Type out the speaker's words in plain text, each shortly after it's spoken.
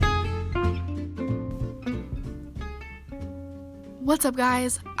What's up,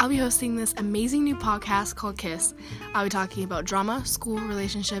 guys? I'll be hosting this amazing new podcast called KISS. I'll be talking about drama, school,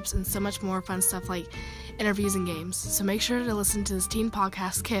 relationships, and so much more fun stuff like interviews and games. So make sure to listen to this teen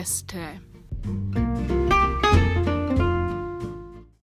podcast, KISS, today.